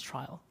this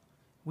mistrial,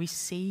 we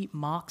see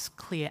Mark's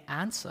clear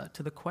answer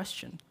to the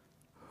question,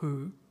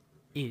 who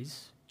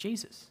is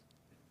Jesus?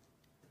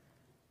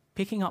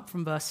 Picking up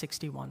from verse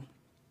 61,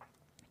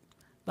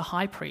 the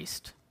high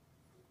priest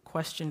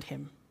questioned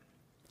him,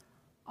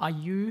 "Are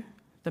you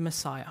the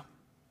Messiah,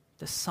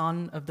 the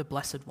Son of the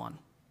Blessed One?"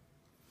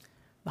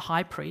 The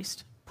high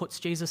priest puts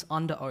Jesus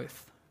under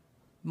oath,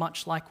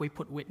 much like we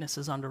put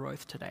witnesses under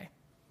oath today,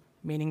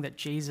 meaning that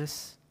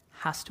Jesus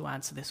has to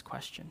answer this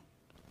question.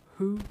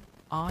 Who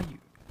are you?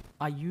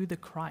 Are you the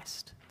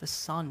Christ, the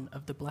Son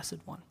of the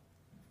Blessed One?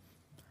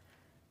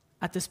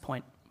 At this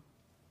point,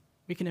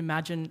 we can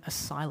imagine a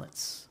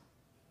silence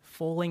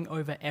falling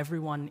over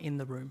everyone in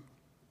the room.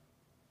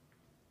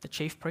 The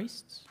chief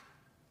priests,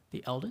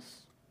 the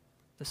elders,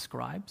 the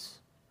scribes,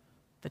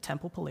 the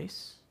temple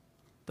police,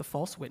 the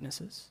false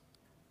witnesses,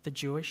 the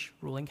Jewish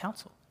ruling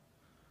council.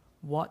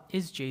 What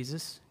is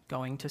Jesus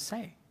going to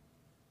say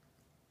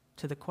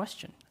to the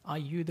question, are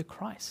you the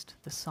Christ,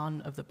 the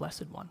Son of the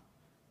Blessed One?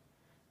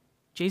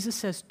 Jesus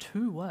says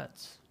two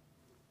words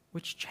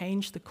which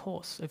change the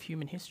course of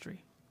human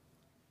history.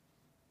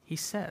 He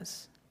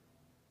says,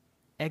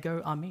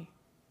 ego eimi,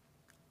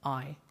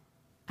 I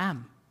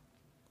am.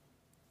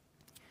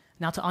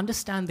 Now, to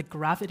understand the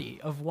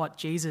gravity of what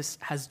Jesus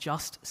has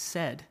just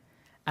said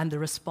and the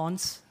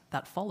response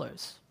that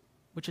follows,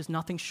 which is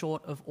nothing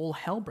short of all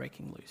hell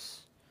breaking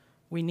loose,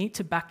 we need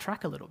to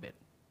backtrack a little bit.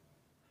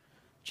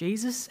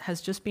 Jesus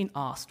has just been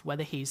asked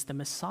whether he's the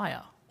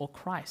Messiah or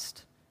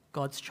Christ,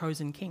 God's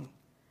chosen king,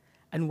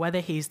 and whether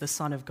he's the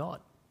Son of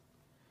God.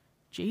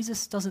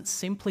 Jesus doesn't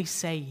simply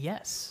say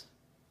yes.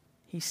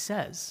 He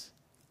says,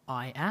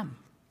 I am.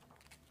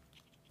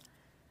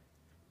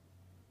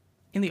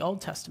 In the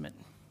Old Testament,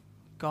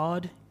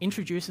 God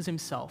introduces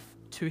himself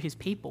to his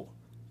people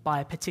by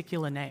a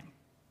particular name.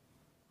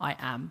 I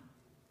am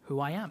who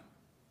I am,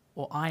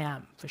 or I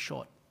am for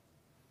short.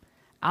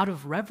 Out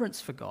of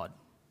reverence for God,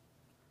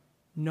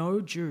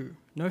 no Jew,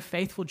 no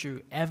faithful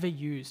Jew ever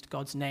used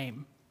God's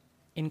name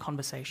in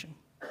conversation.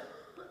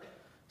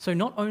 So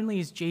not only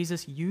is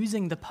Jesus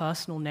using the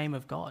personal name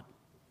of God,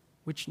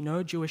 which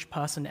no Jewish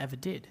person ever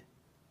did,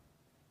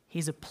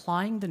 he's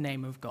applying the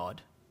name of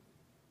God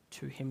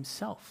to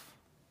himself.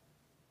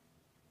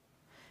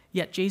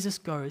 Yet Jesus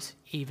goes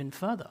even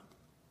further.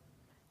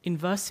 In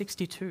verse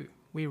 62,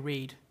 we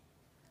read,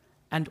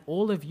 "And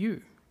all of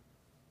you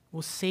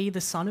will see the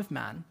Son of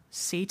Man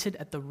seated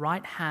at the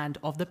right hand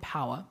of the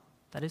power,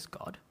 that is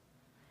God,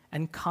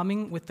 and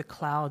coming with the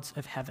clouds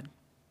of heaven."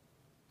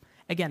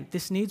 Again,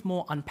 this needs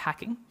more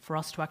unpacking for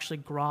us to actually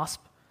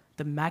grasp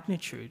the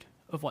magnitude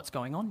of what's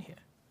going on here.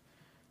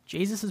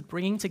 Jesus is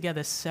bringing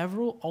together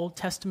several Old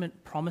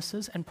Testament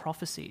promises and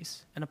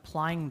prophecies and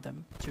applying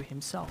them to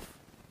himself.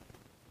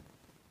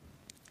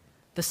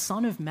 The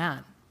Son of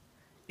Man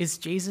is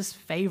Jesus'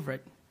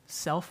 favorite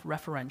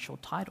self-referential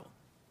title.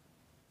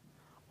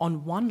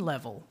 On one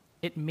level,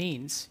 it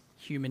means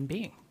human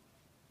being.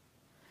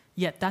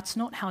 Yet that's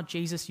not how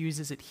Jesus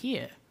uses it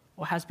here,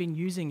 or has been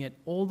using it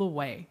all the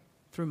way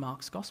through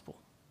Mark's gospel.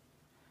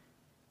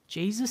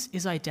 Jesus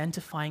is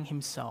identifying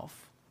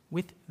himself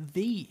with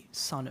the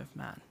Son of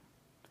Man,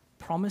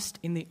 promised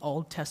in the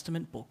Old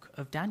Testament book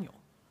of Daniel.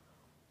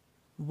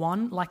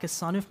 One like a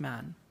Son of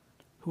Man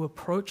who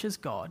approaches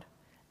God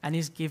and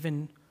is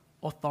given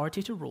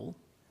authority to rule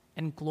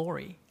and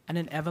glory and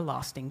an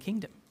everlasting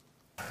kingdom.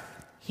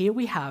 Here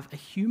we have a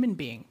human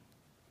being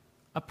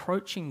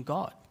approaching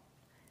God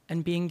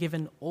and being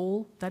given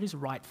all that is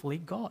rightfully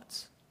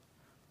God's: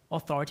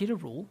 authority to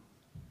rule,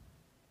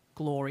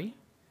 glory,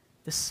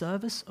 the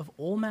service of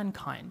all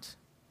mankind,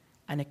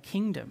 and a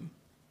kingdom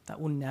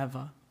that will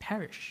never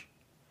perish.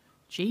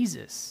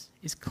 Jesus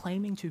is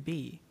claiming to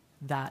be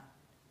that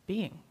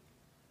being.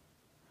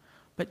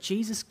 But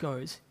Jesus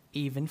goes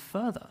even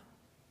further.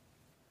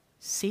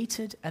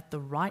 Seated at the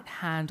right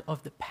hand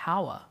of the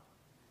power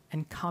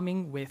and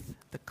coming with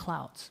the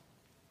clouds.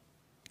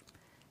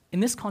 In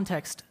this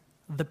context,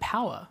 the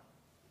power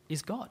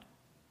is God.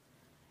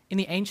 In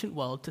the ancient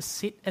world, to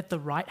sit at the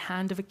right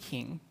hand of a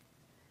king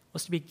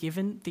was to be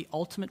given the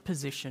ultimate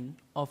position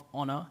of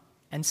honor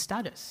and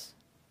status.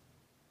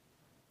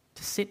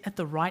 To sit at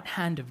the right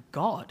hand of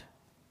God,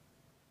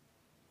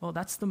 well,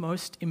 that's the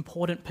most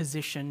important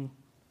position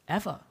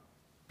ever,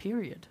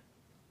 period,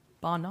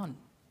 bar none.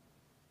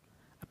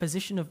 A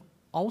position of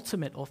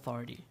ultimate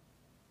authority,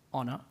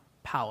 honor,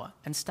 power,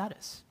 and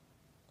status.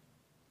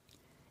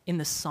 In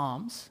the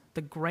Psalms,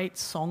 the great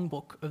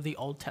songbook of the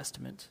Old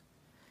Testament,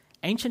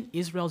 ancient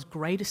Israel's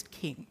greatest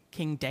king,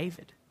 King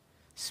David,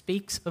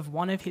 speaks of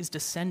one of his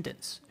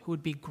descendants who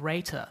would be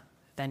greater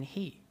than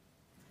he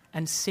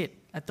and sit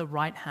at the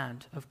right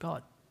hand of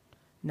God.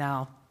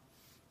 Now,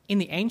 in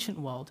the ancient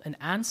world, an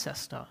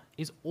ancestor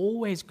is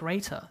always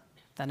greater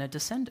than a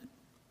descendant.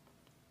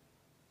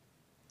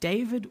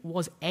 David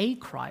was a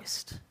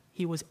Christ.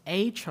 He was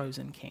a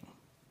chosen king.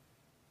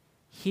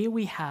 Here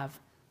we have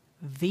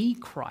the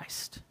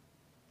Christ,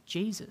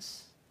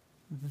 Jesus,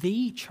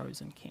 the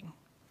chosen king,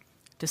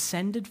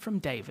 descended from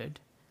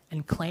David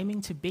and claiming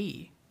to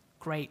be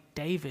great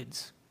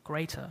David's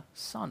greater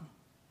son,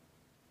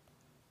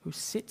 who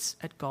sits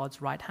at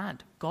God's right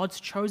hand, God's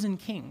chosen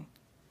king,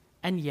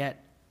 and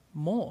yet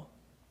more,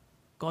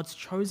 God's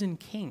chosen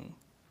king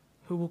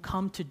who will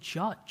come to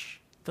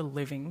judge the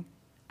living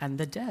and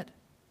the dead.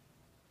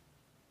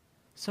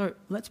 So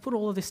let's put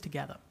all of this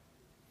together.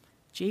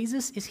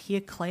 Jesus is here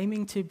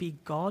claiming to be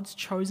God's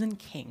chosen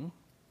king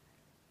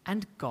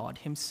and God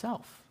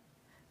himself,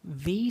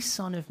 the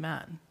Son of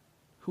Man,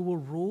 who will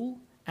rule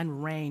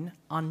and reign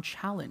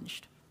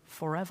unchallenged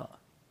forever,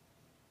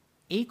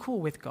 equal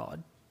with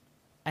God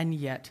and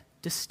yet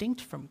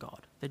distinct from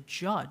God, the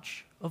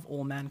judge of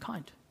all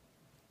mankind.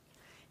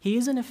 He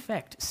is in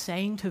effect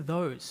saying to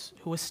those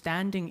who are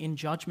standing in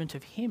judgment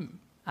of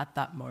him at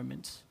that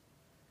moment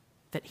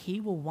that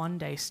he will one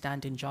day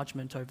stand in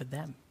judgment over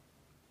them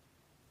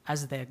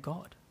as their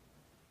God.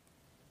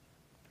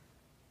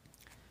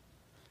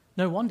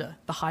 No wonder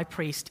the high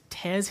priest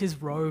tears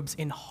his robes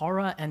in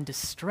horror and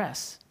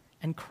distress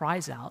and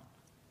cries out,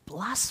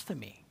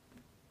 "Blasphemy!"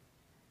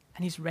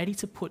 And he's ready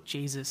to put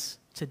Jesus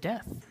to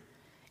death.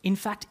 In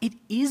fact, it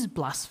is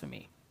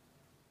blasphemy,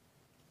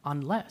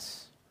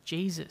 unless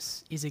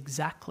Jesus is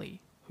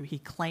exactly who he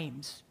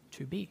claims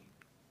to be.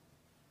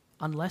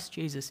 Unless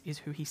Jesus is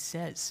who he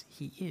says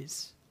he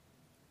is.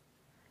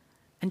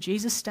 And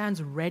Jesus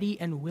stands ready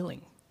and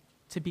willing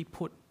to be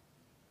put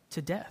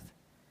to death,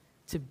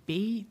 to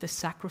be the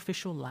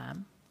sacrificial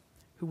lamb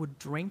who would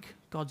drink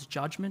God's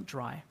judgment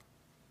dry,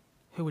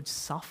 who would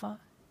suffer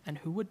and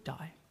who would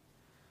die,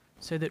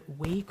 so that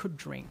we could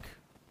drink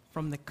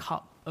from the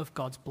cup of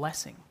God's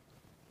blessing,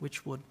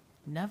 which would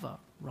never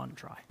run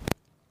dry.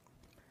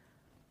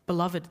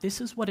 Beloved,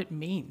 this is what it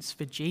means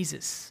for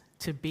Jesus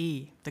to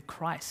be the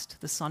Christ,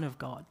 the Son of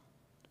God.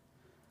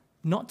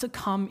 Not to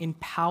come in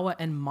power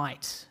and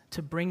might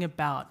to bring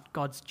about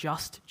God's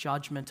just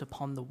judgment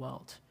upon the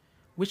world,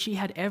 which he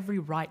had every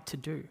right to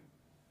do,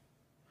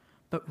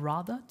 but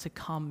rather to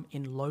come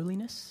in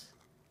lowliness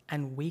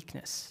and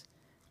weakness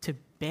to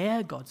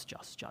bear God's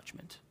just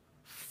judgment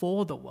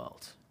for the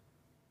world,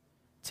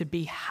 to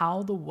be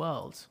how the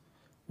world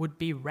would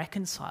be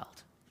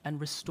reconciled and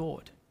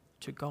restored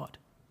to God.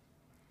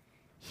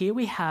 Here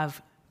we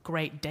have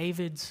great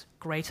David's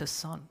greater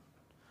son,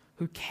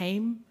 who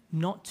came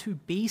not to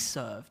be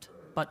served,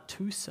 but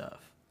to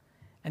serve,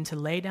 and to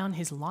lay down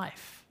his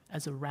life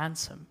as a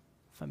ransom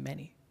for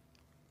many.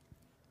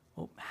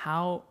 Well,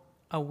 how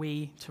are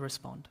we to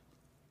respond?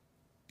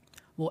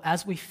 Well,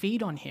 as we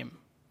feed on him,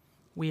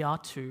 we are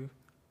to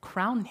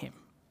crown him,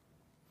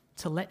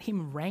 to let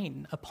him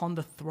reign upon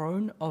the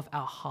throne of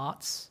our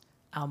hearts,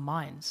 our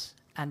minds,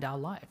 and our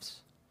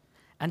lives,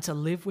 and to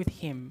live with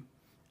him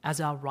as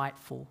our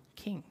rightful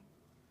king.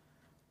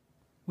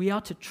 We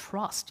are to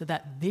trust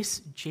that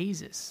this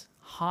Jesus,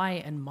 high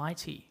and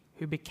mighty,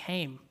 who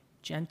became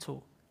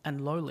gentle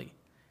and lowly,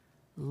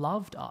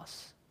 loved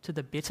us to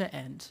the bitter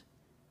end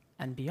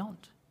and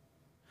beyond.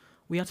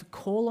 We are to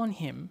call on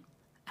him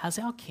as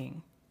our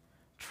king,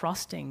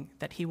 trusting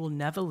that he will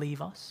never leave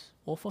us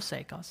or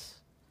forsake us,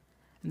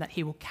 and that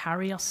he will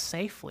carry us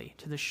safely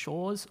to the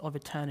shores of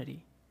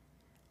eternity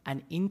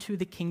and into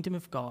the kingdom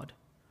of God,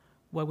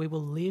 where we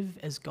will live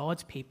as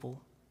God's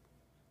people,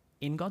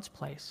 in God's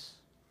place,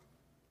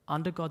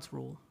 under God's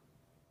rule,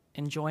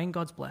 enjoying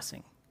God's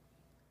blessing,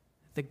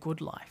 the good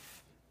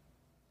life,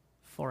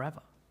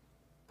 forever.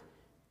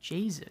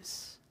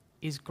 Jesus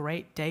is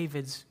great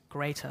David's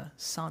greater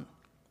son,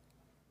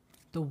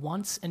 the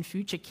once and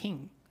future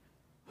king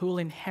who will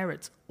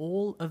inherit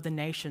all of the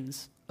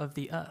nations of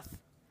the earth.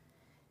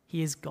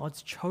 He is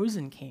God's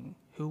chosen king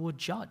who will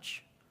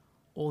judge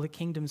all the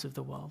kingdoms of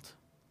the world.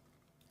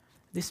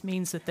 This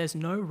means that there's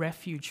no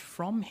refuge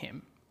from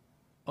him,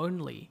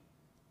 only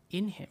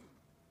in him.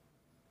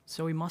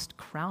 So we must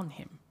crown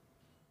him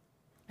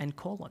and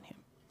call on him.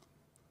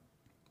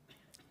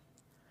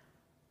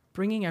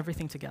 Bringing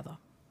everything together,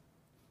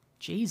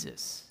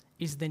 Jesus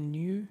is the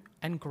new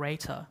and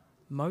greater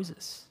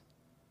Moses.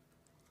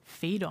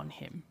 Feed on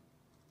him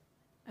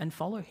and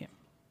follow him.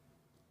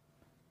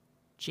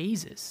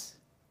 Jesus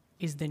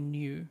is the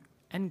new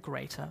and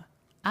greater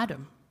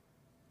Adam.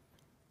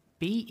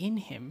 Be in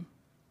him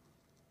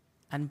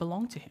and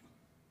belong to him.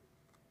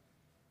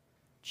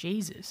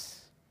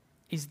 Jesus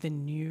is the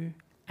new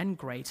and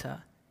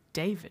greater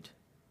David.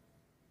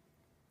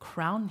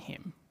 Crown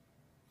him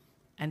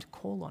and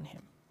call on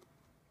him.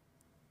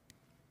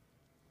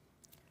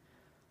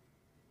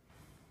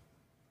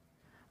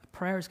 A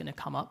prayer is going to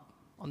come up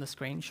on the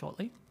screen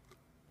shortly.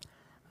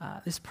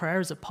 This prayer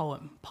is a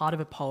poem, part of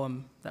a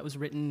poem that was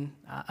written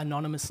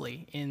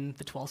anonymously in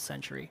the 12th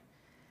century.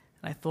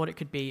 And I thought it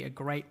could be a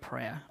great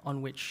prayer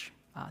on which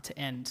to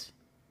end.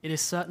 It is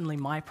certainly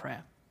my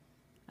prayer,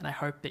 and I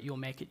hope that you'll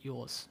make it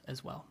yours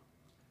as well.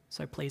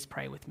 So please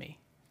pray with me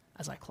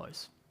as I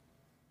close.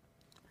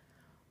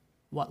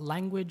 What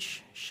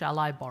language shall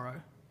I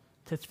borrow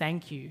to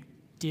thank you,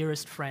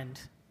 dearest friend,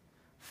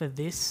 for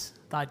this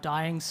thy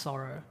dying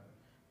sorrow,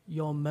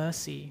 your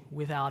mercy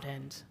without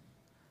end?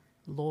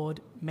 Lord,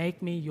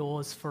 make me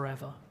yours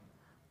forever,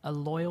 a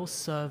loyal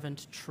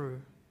servant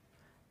true,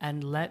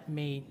 and let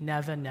me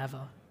never,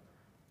 never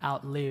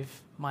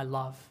outlive my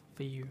love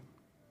for you.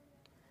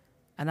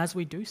 And as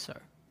we do so,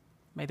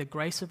 may the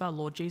grace of our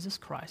Lord Jesus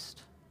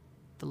Christ,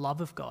 the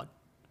love of God,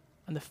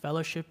 and the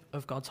fellowship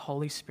of God's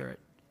Holy Spirit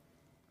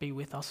be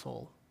with us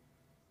all.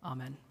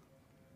 Amen.